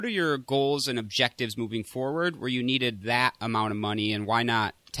What are your goals and objectives moving forward where you needed that amount of money, and why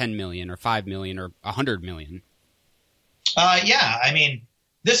not 10 million or 5 million or 100 million? Yeah, I mean,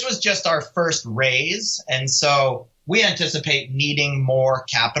 this was just our first raise, and so we anticipate needing more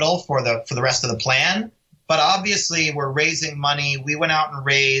capital for the rest of the plan. But obviously, we're raising money. We went out and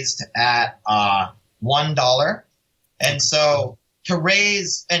raised at $1, and so to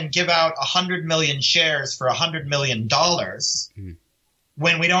raise and give out 100 million shares for $100 million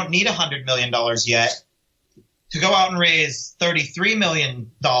when we don't need $100 million yet, to go out and raise $33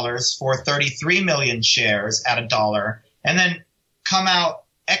 million for 33 million shares at $1, and then come out,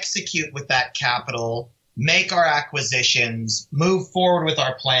 execute with that capital, make our acquisitions, move forward with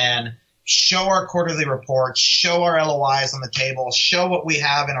our plan, show our quarterly reports, show our LOIs on the table, show what we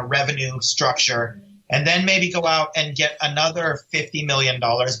have in a revenue structure, and then maybe go out and get another $50 million.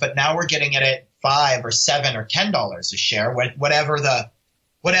 But now we're getting it at $5 or $7 or $10 a share, whatever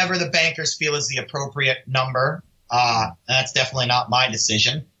the bankers feel is the appropriate number. That's definitely not my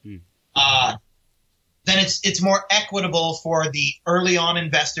decision. Then it's more equitable for the early on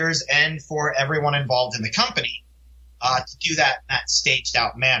investors and for everyone involved in the company to do that in that staged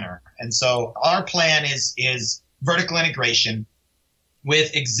out manner. And so our plan is vertical integration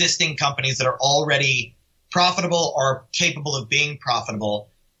with existing companies that are already profitable or capable of being profitable.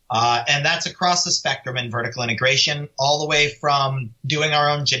 And that's across the spectrum in vertical integration, all the way from doing our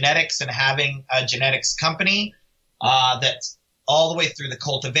own genetics and having a genetics company that's all the way through the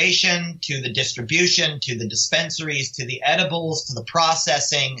cultivation to the distribution to the dispensaries to the edibles to the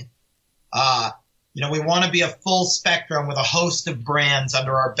processing. We want to be a full spectrum with a host of brands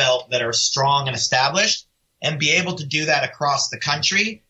under our belt that are strong and established, and be able to do that across the country